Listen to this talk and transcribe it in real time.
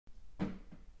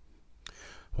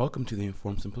Welcome to the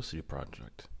Informed Simplicity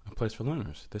Project, a place for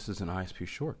learners. This is an ISP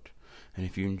short. And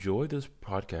if you enjoy this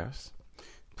podcast,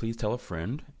 please tell a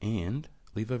friend and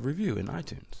leave a review in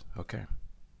iTunes. Okay.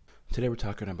 Today we're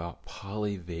talking about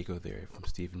polyvagal theory from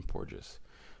Stephen Porges.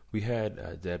 We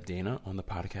had Deb Dana on the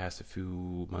podcast a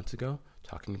few months ago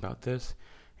talking about this,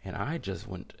 and I just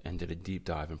went and did a deep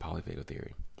dive in polyvagal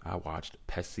theory. I watched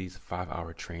PESI's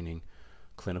 5-hour training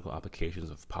clinical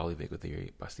applications of polyvagal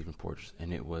theory by Stephen Porges,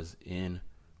 and it was incredible.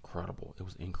 It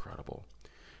was incredible.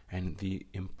 And the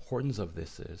importance of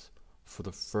this is, for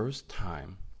the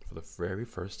very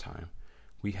first time,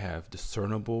 we have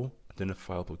discernible,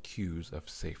 identifiable cues of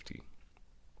safety.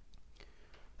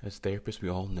 As therapists, we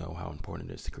all know how important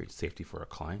it is to create safety for our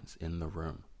clients in the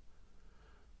room.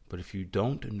 But if you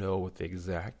don't know what the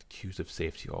exact cues of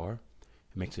safety are,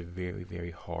 it makes it very,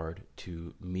 very hard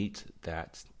to meet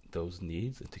those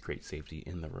needs and to create safety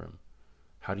in the room.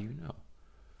 How do you know?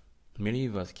 Many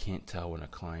of us can't tell when a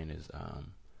client is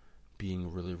being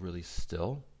really, really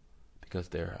still because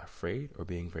they're afraid, or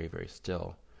being very, very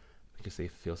still because they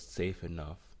feel safe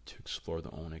enough to explore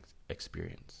their own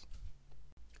experience.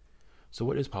 So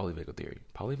what is polyvagal theory?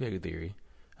 Polyvagal theory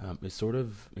is sort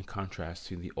of in contrast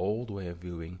to the old way of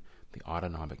viewing the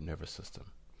autonomic nervous system.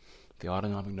 The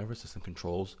autonomic nervous system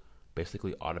controls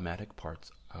basically automatic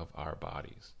parts of our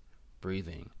bodies: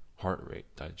 breathing, heart rate,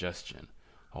 digestion,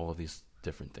 all of these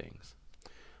different things.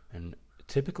 And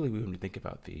typically when we think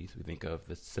about these, we think of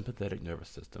the sympathetic nervous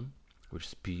system, which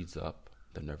speeds up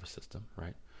the nervous system,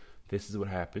 right? This is what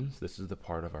happens. This is the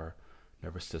part of our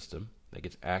nervous system that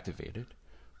gets activated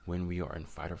when we are in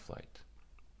fight or flight.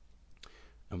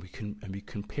 And we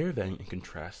compare that and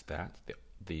contrast that,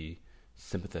 the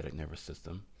sympathetic nervous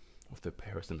system, with the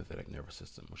parasympathetic nervous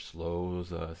system, which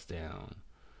slows us down,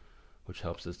 which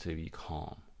helps us to be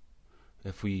calm.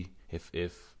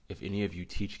 If any of you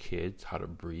teach kids how to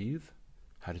breathe,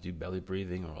 how to do belly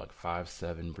breathing or like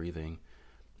 5-7 breathing,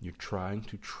 you're trying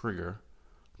to trigger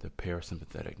the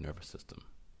parasympathetic nervous system.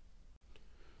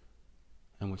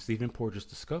 And what Stephen Porges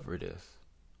discovered is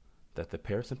that the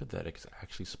parasympathetic is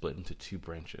actually split into two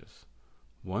branches.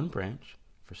 One branch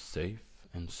for safe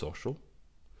and social,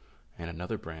 and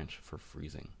another branch for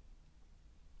freezing.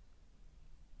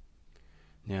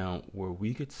 Now, where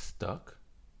we get stuck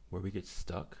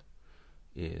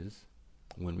is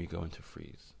when we go into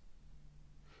freeze.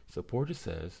 So Porges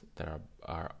says that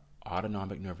our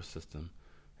autonomic nervous system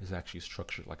is actually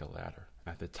structured like a ladder.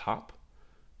 At the top,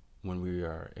 when we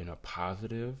are in a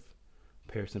positive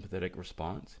parasympathetic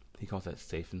response, he calls that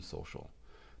safe and social.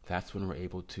 That's when we're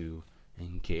able to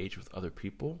engage with other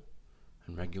people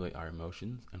and regulate our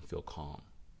emotions and feel calm.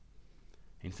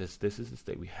 And he says this is the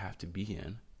state we have to be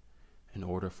in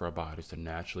order for our bodies to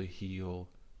naturally heal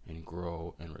and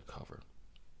grow and recover.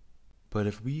 But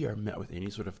if we are met with any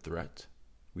sort of threat,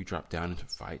 we drop down into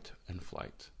fight and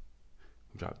flight.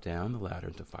 We drop down the ladder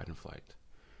into fight and flight.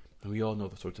 And we all know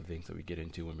the sorts of things that we get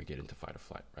into when we get into fight or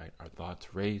flight, right? Our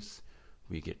thoughts race,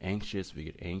 we get anxious, we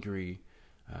get angry,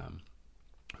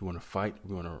 we want to fight,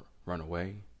 we want to run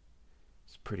away.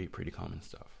 It's pretty common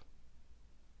stuff.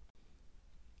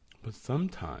 But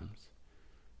sometimes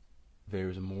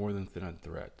there's more than a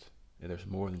threat. There's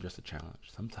more than just a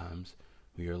challenge. Sometimes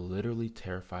we are literally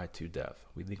terrified to death.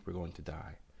 We think we're going to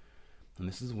die. And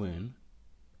this is when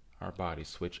our bodies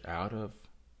switch out of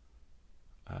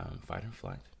fight and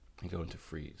flight and go into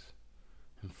freeze.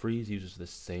 And freeze uses the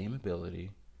same ability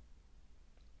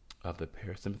of the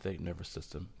parasympathetic nervous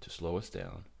system to slow us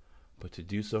down, but to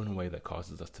do so in a way that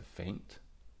causes us to faint,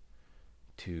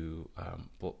 to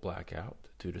black out,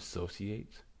 to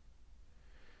dissociate.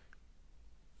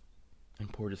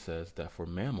 And Porges says that for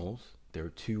mammals, there are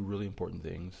two really important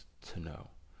things to know.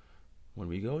 When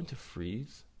we go into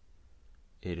freeze,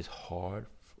 it is hard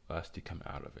for us to come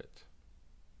out of it.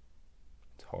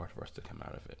 It's hard for us to come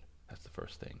out of it. That's the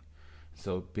first thing.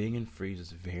 So being in freeze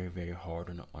is very, very hard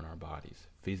on our bodies,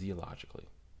 physiologically.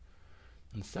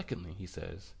 And secondly, he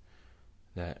says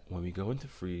that when we go into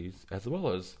freeze, as well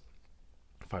as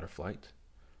fight or flight,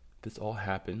 this all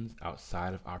happens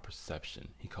outside of our perception.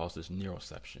 He calls this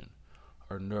neuroception.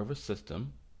 Our nervous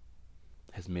system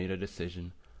has made a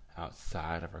decision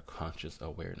outside of our conscious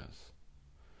awareness.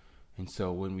 And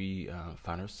so when we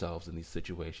find ourselves in these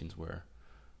situations where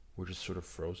we're just sort of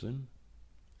frozen,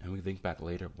 and we think back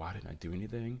later, why didn't I do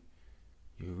anything?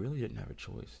 You really didn't have a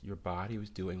choice. Your body was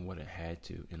doing what it had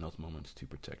to in those moments to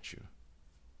protect you.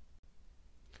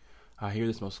 I hear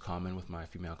this most common with my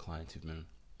female clients who've been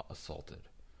assaulted.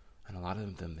 And a lot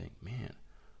of them think, man,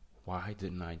 why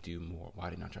didn't I do more?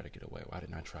 Why didn't I try to get away? Why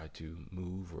didn't I try to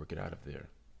move or get out of there?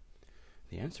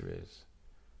 The answer is,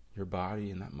 your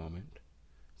body in that moment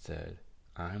said,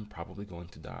 I'm probably going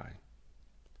to die.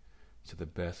 So the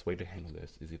best way to handle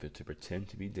this is either to pretend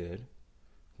to be dead,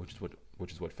 which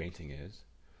is what fainting is,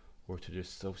 or to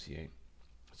dissociate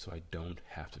so I don't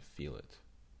have to feel it.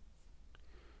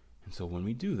 And so when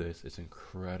we do this, it's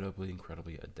incredibly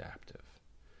adaptive.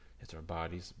 It's our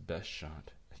body's best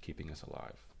shot at keeping us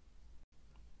alive.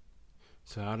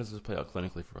 So how does this play out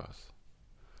clinically for us?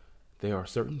 There are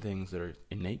certain things that are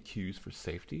innate cues for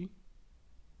safety,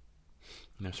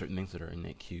 and there are certain things that are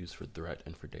innate cues for threat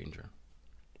and for danger.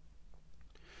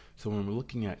 So when we're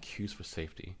looking at cues for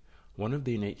safety, one of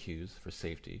the innate cues for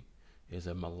safety is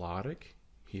a melodic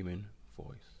human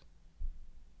voice.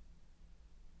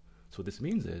 So what this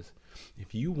means is,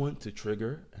 if you want to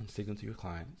trigger and signal to your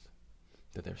clients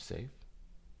that they're safe,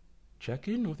 check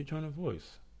in with your tone of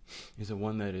voice. Is it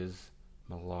one that is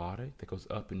melodic, that goes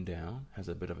up and down, has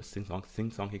a bit of a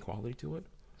sing-songy quality to it?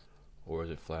 Or is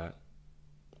it flat?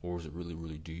 Or is it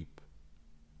really deep?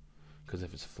 Because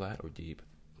if it's flat or deep,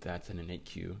 that's an innate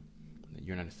cue that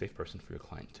you're not a safe person for your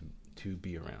client to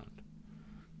be around.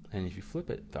 And if you flip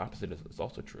it, the opposite is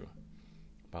also true.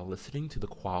 By listening to the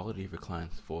quality of your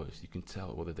client's voice, you can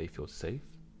tell whether they feel safe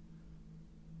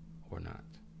or not.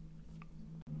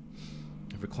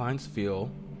 If your clients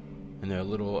feel and they're a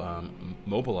little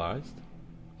mobilized,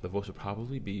 the voice will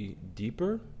probably be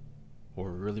deeper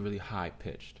or really high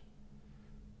pitched.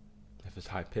 If it's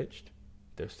high pitched,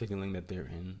 they're signaling that they're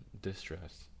in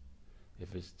distress.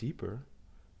 If it's deeper,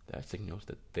 that signals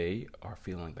that they are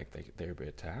feeling like they're being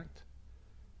attacked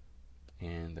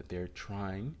and that they're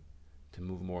trying to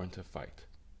move more into fight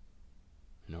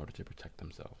in order to protect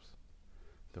themselves.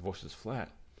 If the voice is flat,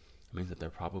 it means that they're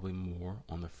probably more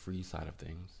on the free side of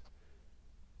things,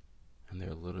 and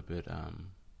they're a little bit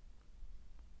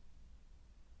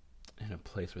in a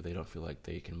place where they don't feel like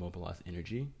they can mobilize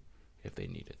energy if they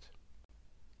need it.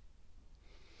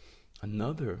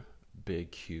 Another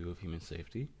big cue of human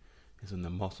safety is when the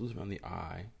muscles around the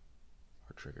eye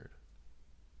are triggered.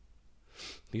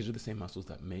 These are the same muscles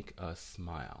that make us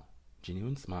smile.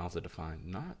 Genuine smiles are defined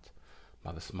not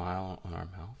by the smile on our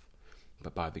mouth,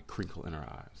 but by the crinkle in our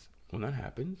eyes. When that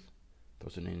happens,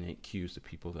 those are innate cues to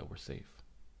people that we're safe.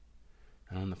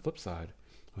 And on the flip side,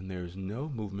 when there is no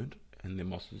movement in the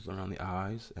muscles around the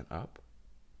eyes and up,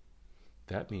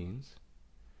 that means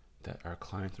that our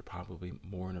clients are probably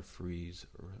more in a freeze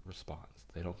response.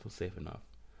 They don't feel safe enough.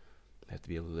 They have to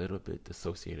be a little bit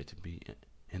dissociated to be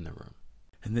in the room.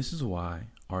 And this is why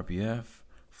RBF,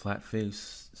 flat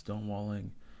face, stonewalling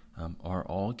are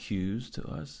all cues to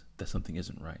us that something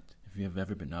isn't right. If you have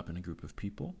ever been up in a group of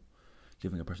people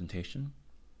giving a presentation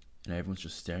and everyone's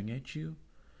just staring at you,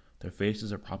 their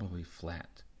faces are probably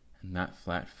flat. And that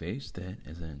flat face then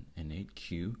is an innate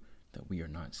cue that we are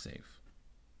not safe.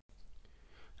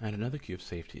 And another cue of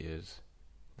safety is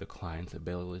the client's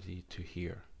ability to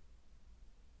hear.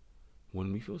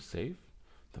 When we feel safe,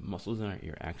 the muscles in our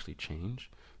ear actually change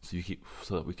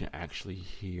so that we can actually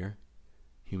hear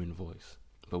human voice.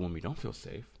 But when we don't feel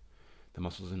safe, the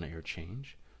muscles in our ear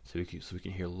change so we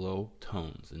can hear low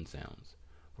tones and sounds,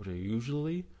 which are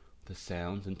usually the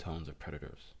sounds and tones of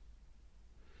predators.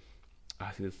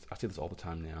 I see this all the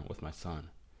time now with my son.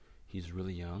 He's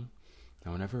really young,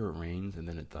 and whenever it rains and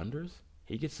then it thunders,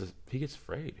 he gets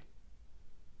afraid.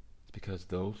 It's because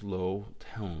those low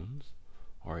tones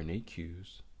are innate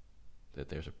cues that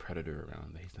there's a predator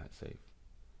around, that he's not safe.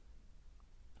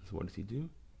 So what does he do?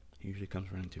 He usually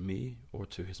comes running to me or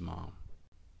to his mom.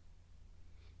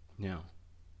 Now,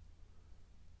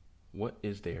 what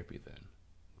is therapy then?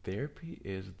 Therapy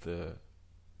is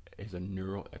a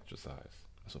neural exercise.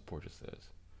 That's what Porges says.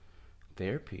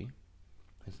 Therapy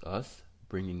is us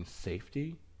bringing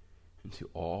safety into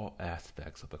all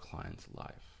aspects of a client's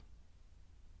life.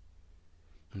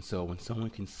 And so when someone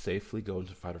can safely go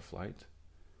into fight or flight,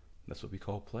 that's what we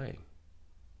call play.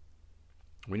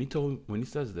 When he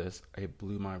says this, it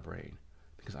blew my brain,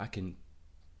 because I can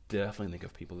definitely think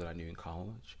of people that I knew in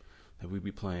college that we'd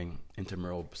be playing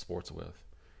intramural sports with,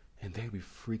 and they'd be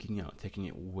freaking out, taking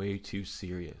it way too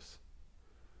serious.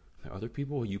 There are other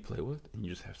people you play with, and you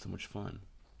just have so much fun.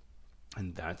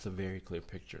 And that's a very clear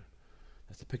picture.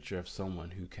 That's a picture of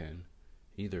someone who can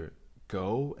either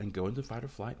go into fight or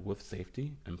flight with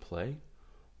safety and play,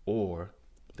 or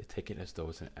they take it as though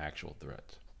it's an actual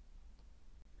threat.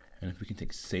 And if we can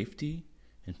take safety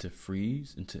into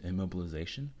freeze, into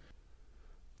immobilization,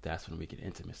 that's when we get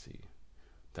intimacy.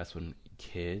 That's when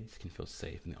kids can feel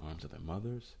safe in the arms of their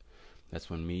mothers. That's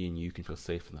when me and you can feel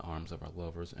safe in the arms of our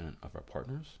lovers and of our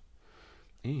partners.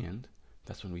 And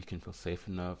that's when we can feel safe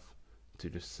enough to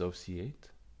dissociate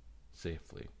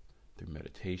safely through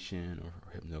meditation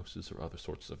or hypnosis or other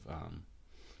sorts of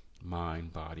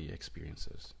mind-body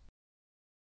experiences.